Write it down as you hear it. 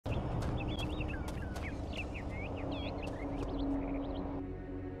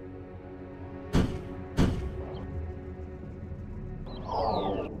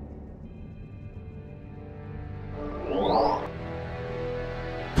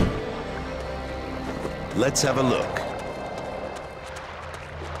Let's have a look.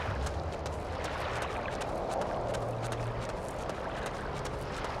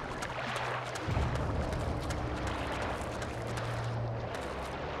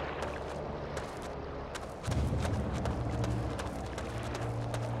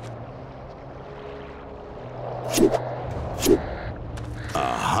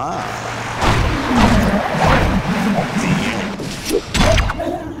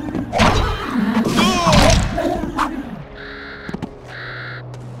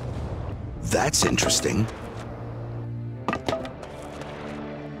 That's interesting.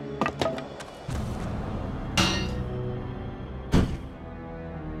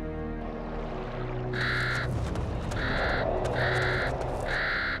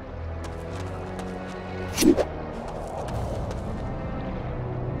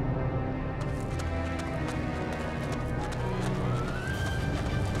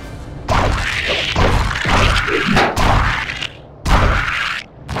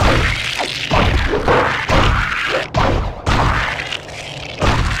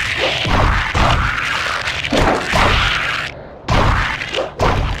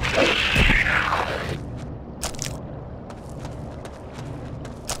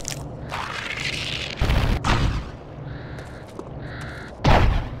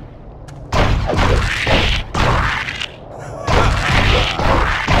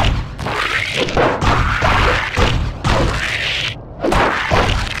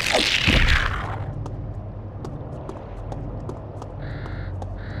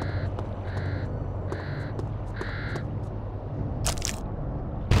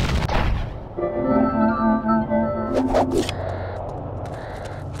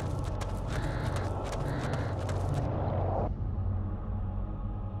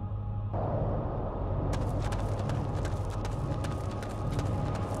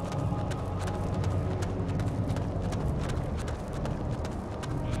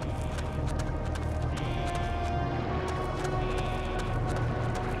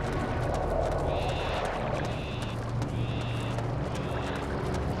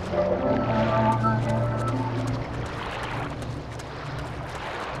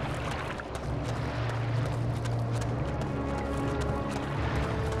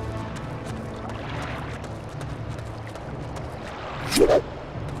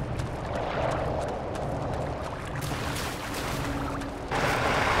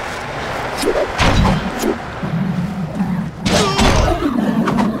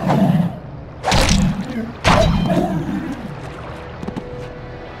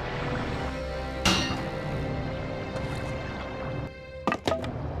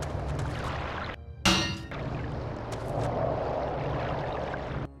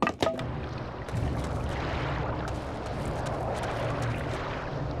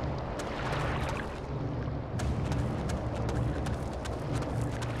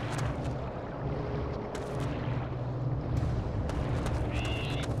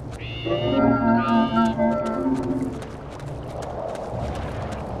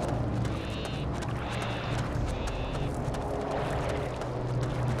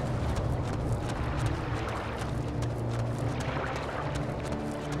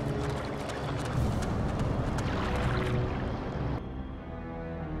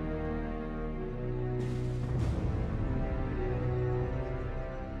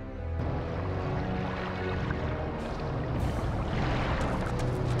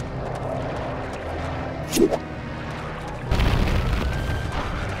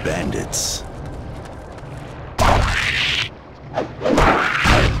 Bandits.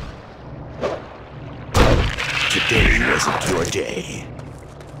 Today wasn't your day.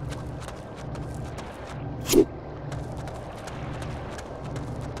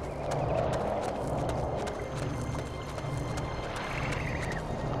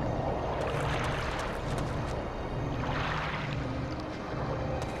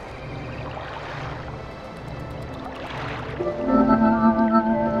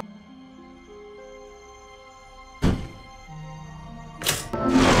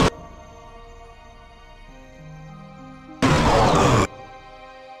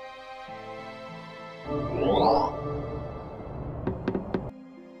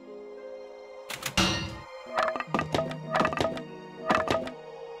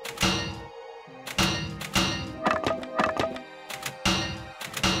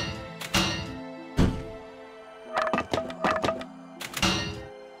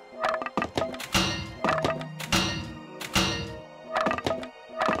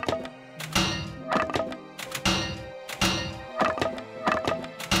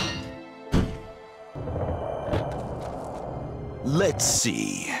 Let's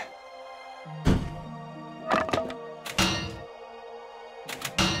see.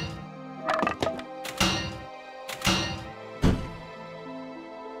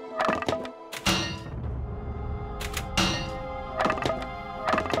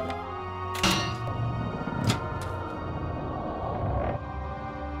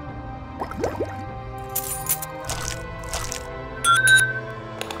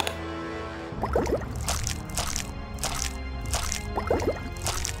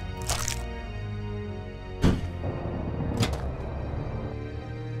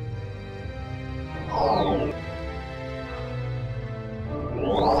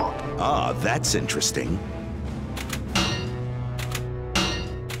 That's interesting.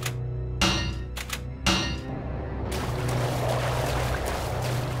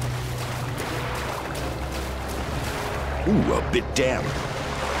 Ooh, a bit damp.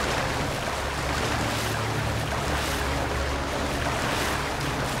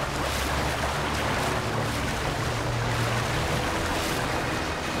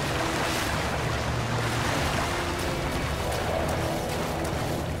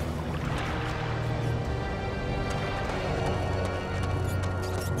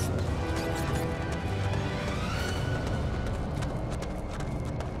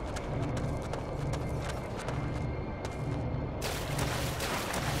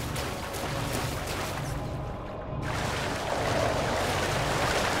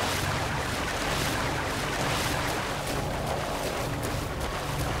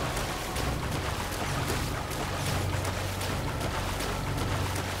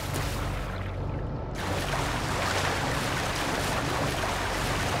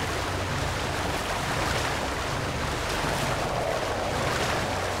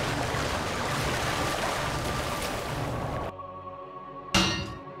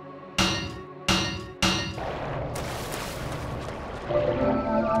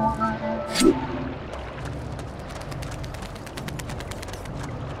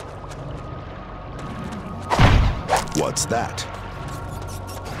 What's that?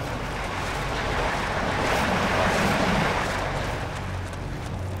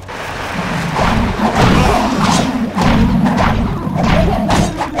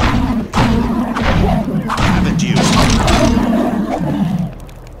 Haven't you?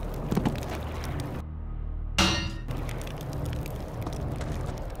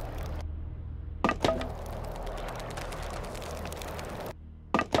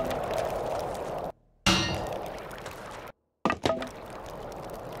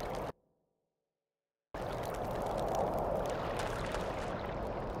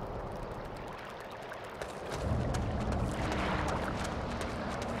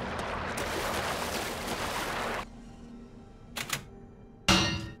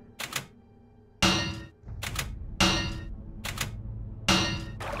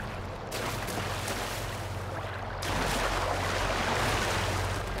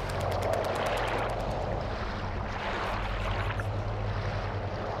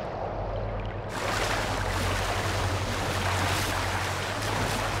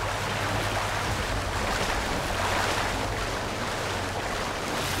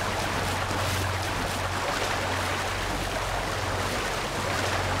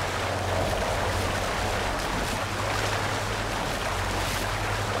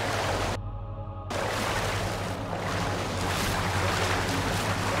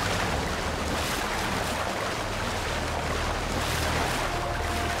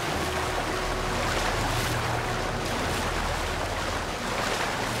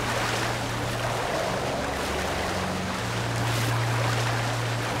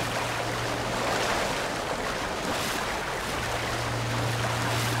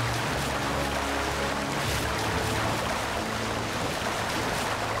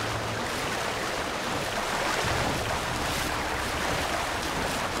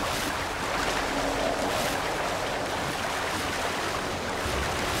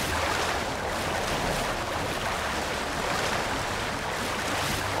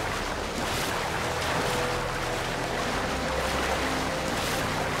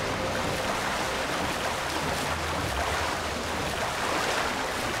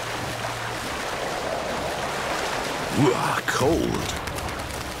 Cold.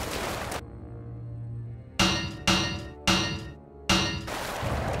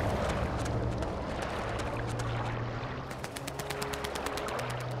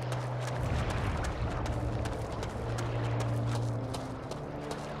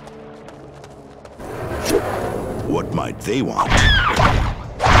 What might they want?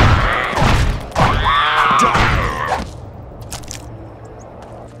 Die!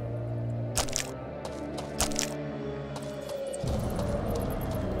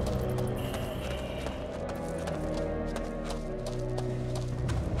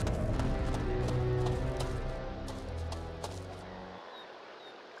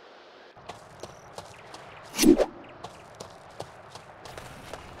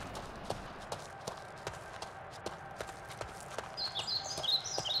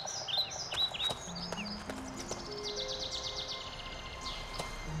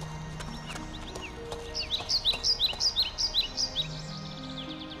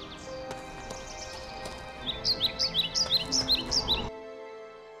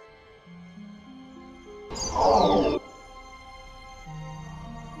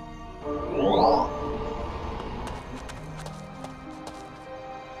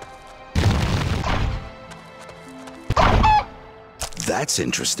 That's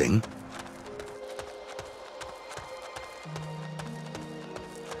interesting.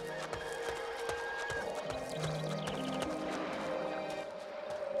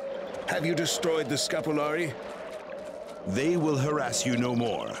 Have you destroyed the Scapulari? They will harass you no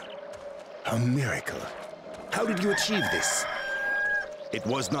more. A miracle. How did you achieve this? It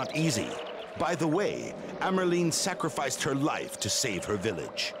was not easy. By the way, Amerlin sacrificed her life to save her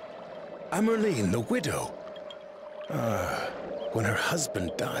village. Amerlin, the widow. When her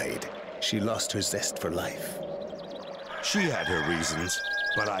husband died, she lost her zest for life. She had her reasons,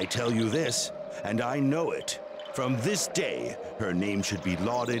 but I tell you this, and I know it. From this day, her name should be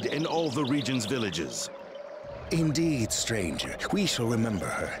lauded in all the region's villages. Indeed, stranger, we shall remember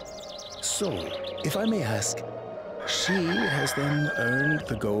her. So, if I may ask, she has then earned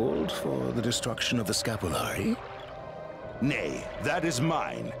the gold for the destruction of the Scapulari? Nay, that is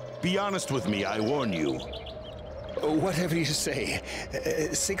mine. Be honest with me, I warn you. Whatever you say,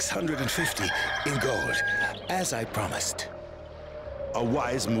 650 in gold, as I promised. A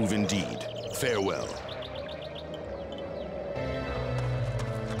wise move indeed. Farewell.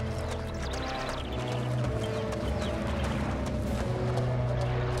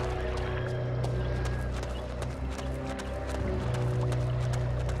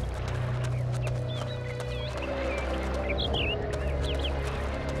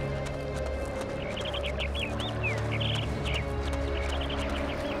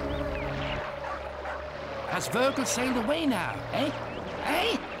 Has Virgil sailed away now, eh?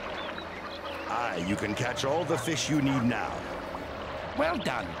 Eh? Aye, you can catch all the fish you need now. Well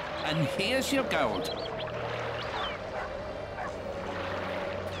done. And here's your gold.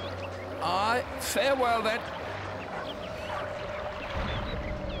 Aye, farewell then.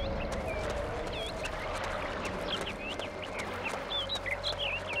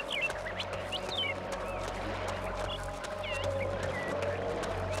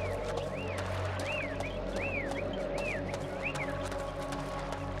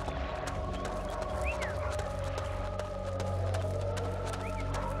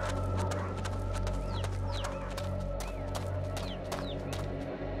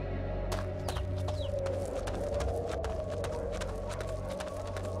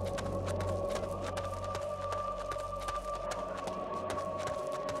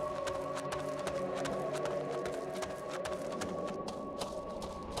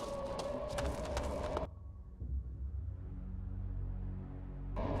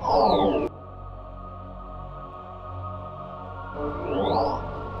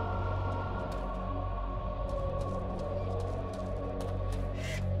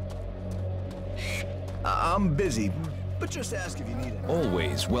 I'm busy, but just ask if you need it.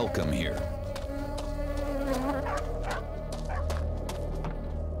 Always welcome here.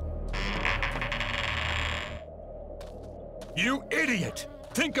 You idiot!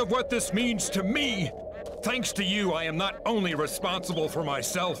 Think of what this means to me! Thanks to you, I am not only responsible for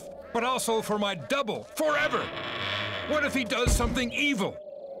myself, but also for my double, forever! What if he does something evil?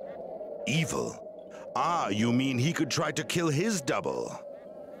 Evil? Ah, you mean he could try to kill his double?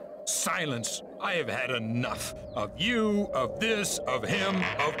 Silence! I have had enough. Of you, of this, of him,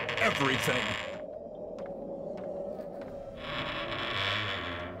 of everything.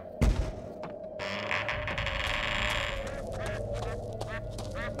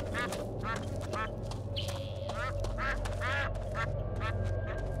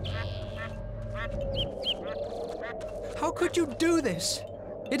 How could you do this?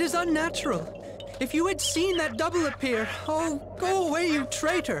 It is unnatural. If you had seen that double appear, oh, go away, you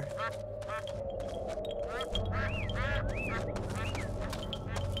traitor!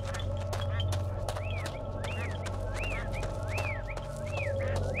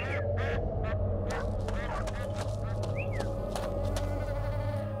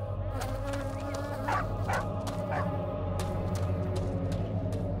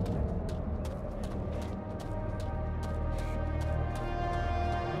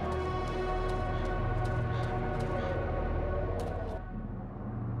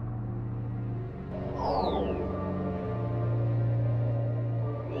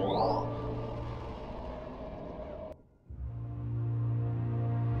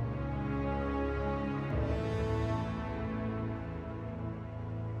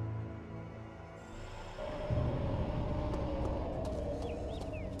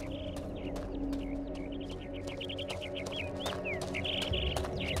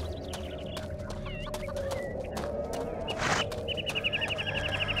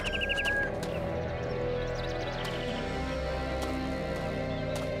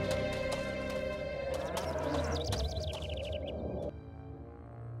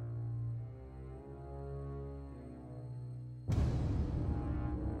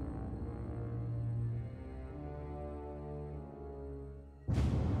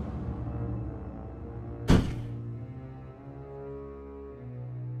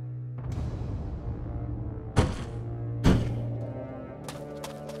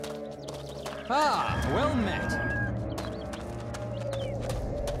 Ah, well met.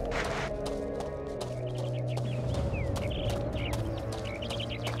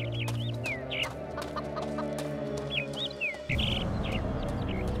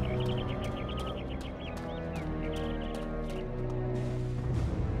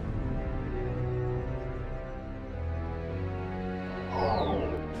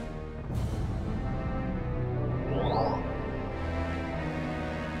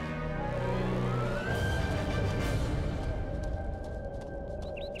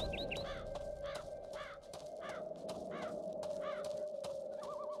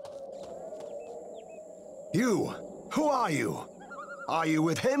 You! Who are you? Are you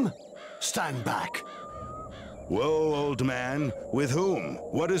with him? Stand back. Whoa, old man. With whom?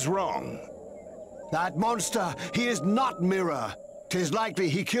 What is wrong? That monster, he is not Mira. 'Tis likely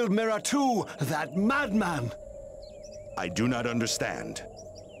he killed Mira too, that madman. I do not understand.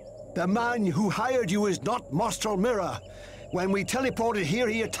 The man who hired you is not Mostral Mira. When we teleported here,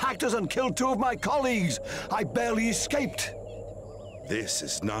 he attacked us and killed 2 of my colleagues. I barely escaped. This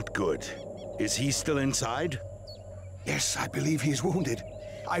is not good. Is he still inside? Yes, I believe he is wounded.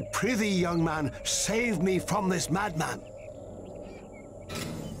 I prithee, young man, save me from this madman.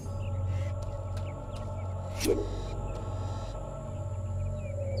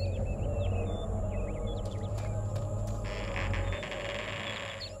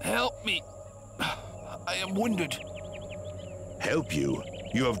 Help me. I am wounded. Help you?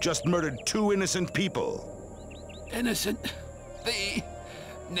 You have just murdered 2 innocent people. Innocent? They?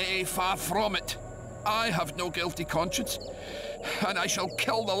 Nay, far from it. I have no guilty conscience, and I shall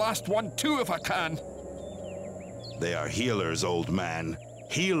kill the last one too if I can. They are healers, old man.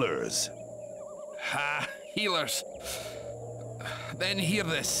 Healers. Ha, healers. Then hear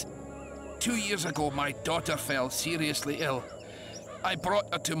this. 2 years ago, my daughter fell seriously ill. I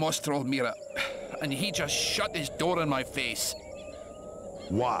brought her to Mostral Mira, and he just shut his door in my face.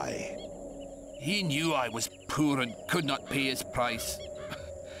 Why? He knew I was poor and could not pay his price.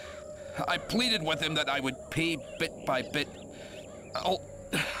 I pleaded with him that I would pay bit by bit,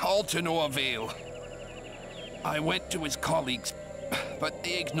 all to no avail. I went to his colleagues, but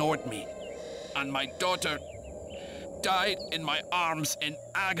they ignored me, and my daughter died in my arms in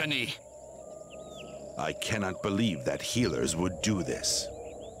agony. I cannot believe that healers would do this.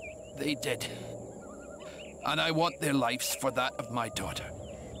 They did, and I want their lives for that of my daughter.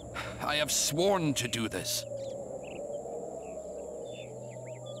 I have sworn to do this.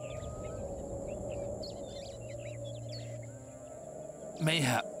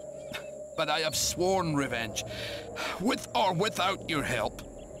 Mayhap, but I have sworn revenge, with or without your help.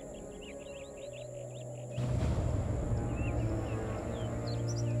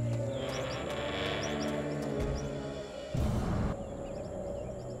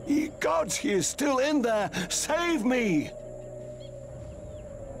 Ye gods, he is still in there! Save me!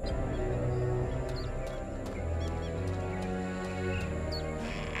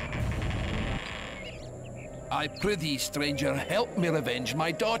 I prithee, stranger, help me revenge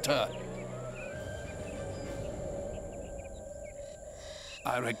my daughter.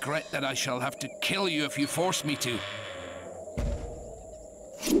 I regret that I shall have to kill you if you force me to.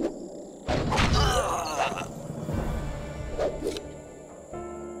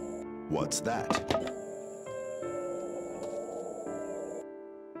 What's that?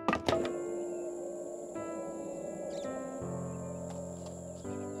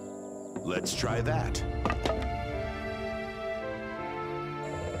 Let's try that.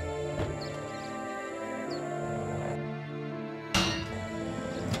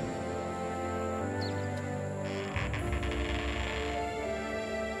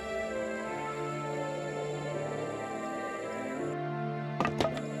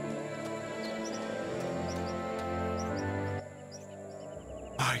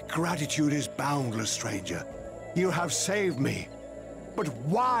 My gratitude is boundless, stranger. You have saved me. But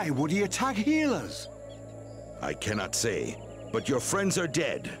why would he attack healers? I cannot say, but your friends are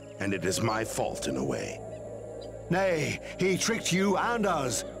dead, and it is my fault in a way. Nay, he tricked you and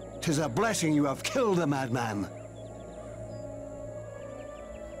us. 'Tis a blessing you have killed the madman.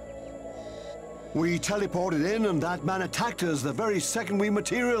 We teleported in and that man attacked us the very second we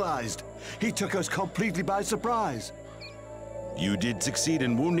materialized. He took us completely by surprise. You did succeed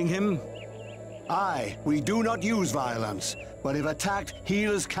in wounding him? Aye, we do not use violence, but if attacked,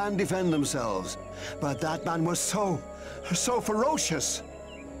 healers can defend themselves. But that man was so ferocious.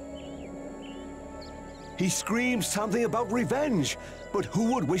 He screamed something about revenge, but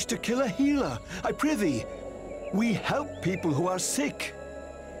who would wish to kill a healer? I prithee, we help people who are sick.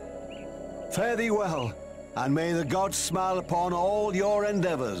 Fare thee well, and may the gods smile upon all your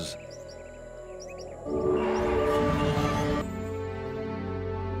endeavors.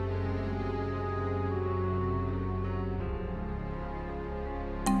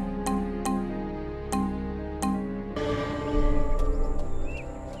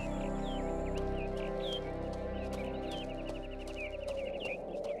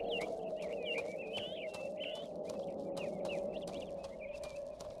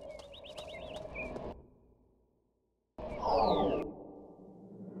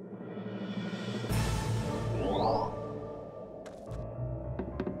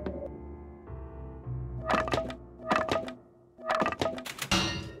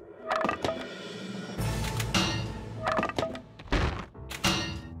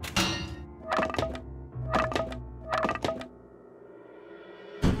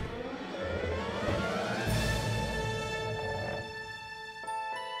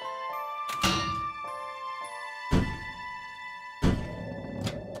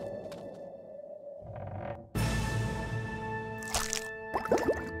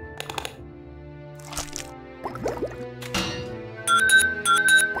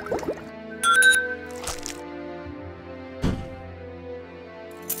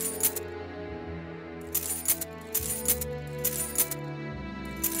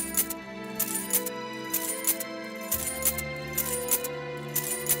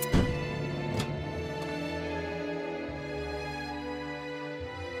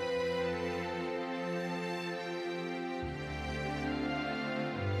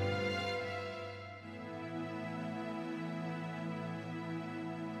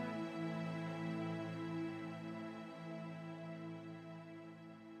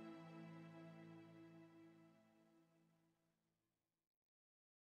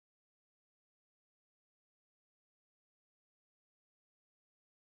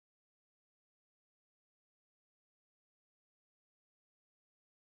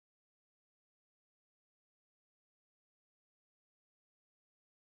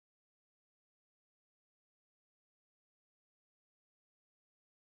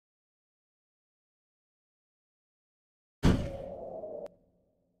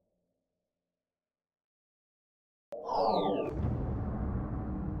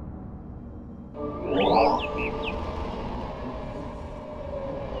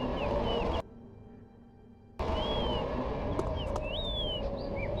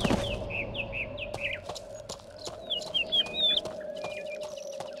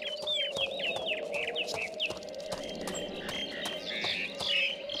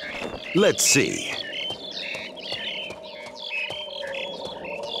 Let's see.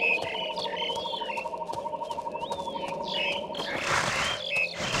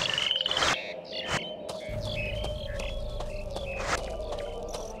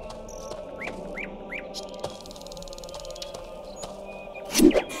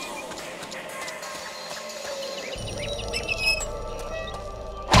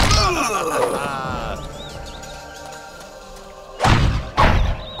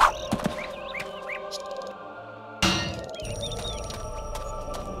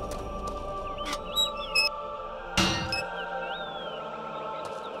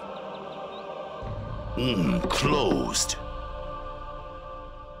 Closed.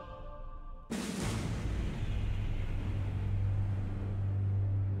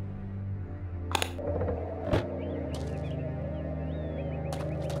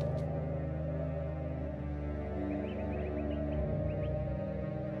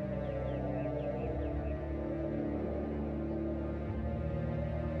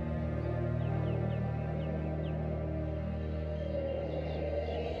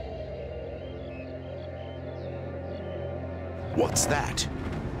 What's that?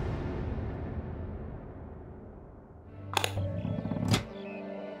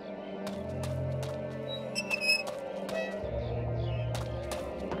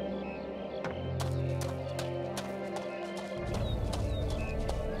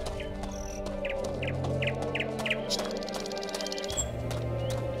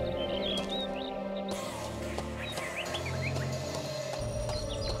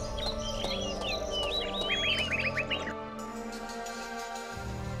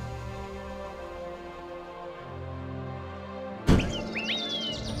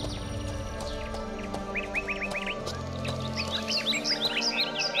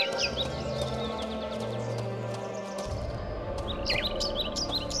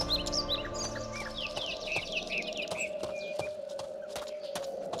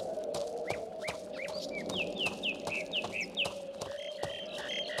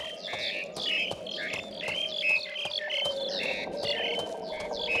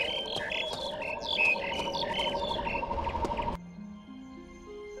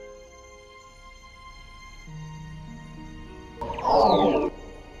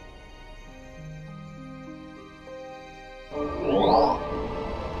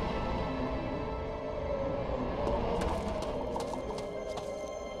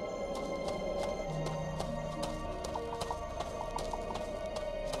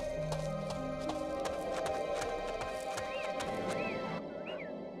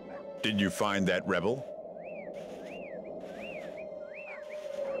 Did you find that rebel?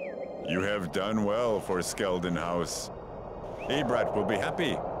 You have done well for Skeldon House. Ebrat will be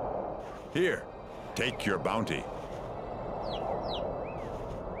happy. Here, take your bounty.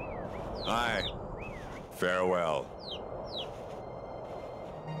 Aye, farewell.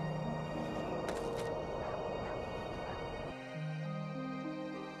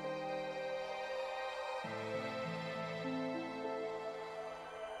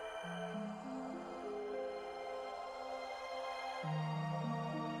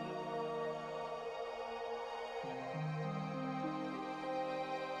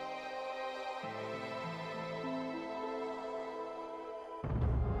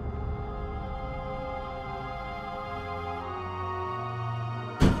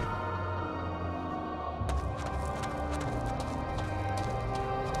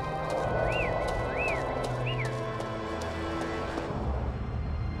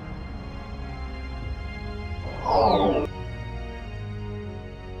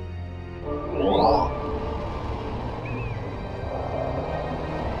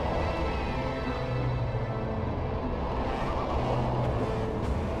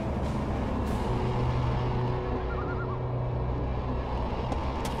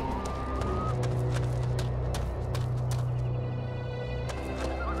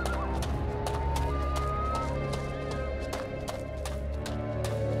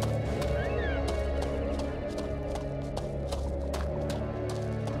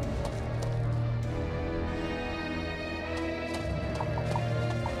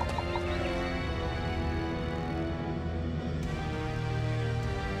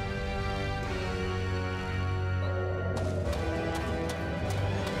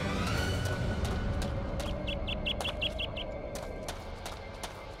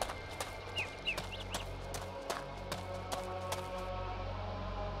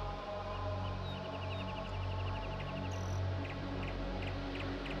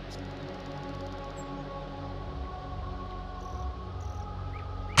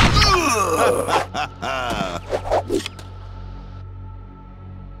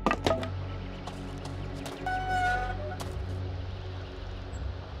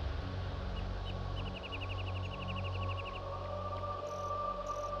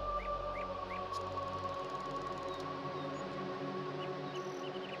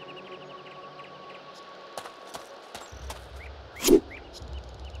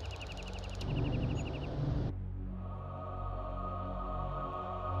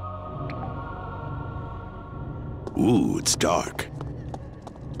 Ooh, it's dark.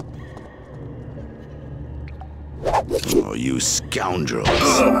 Oh, you scoundrels.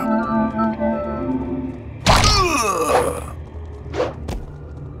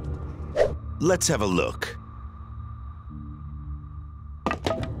 Let's have a look.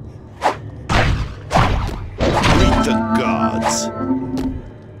 Greet the gods.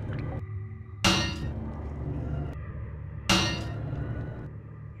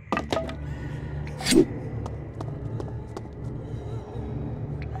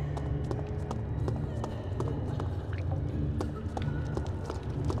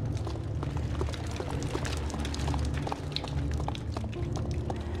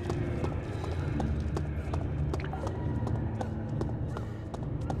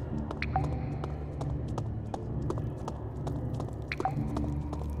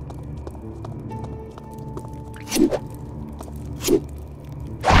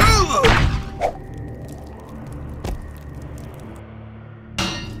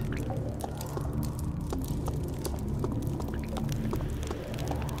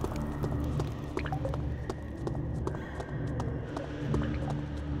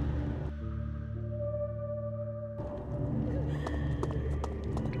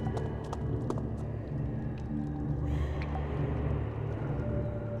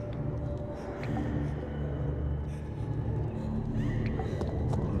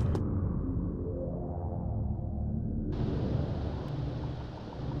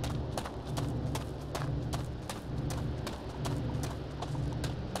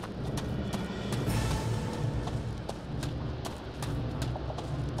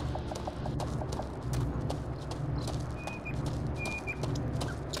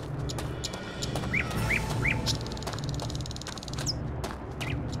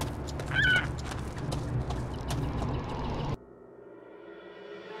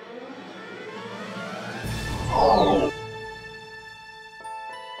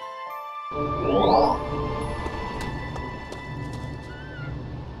 Oh.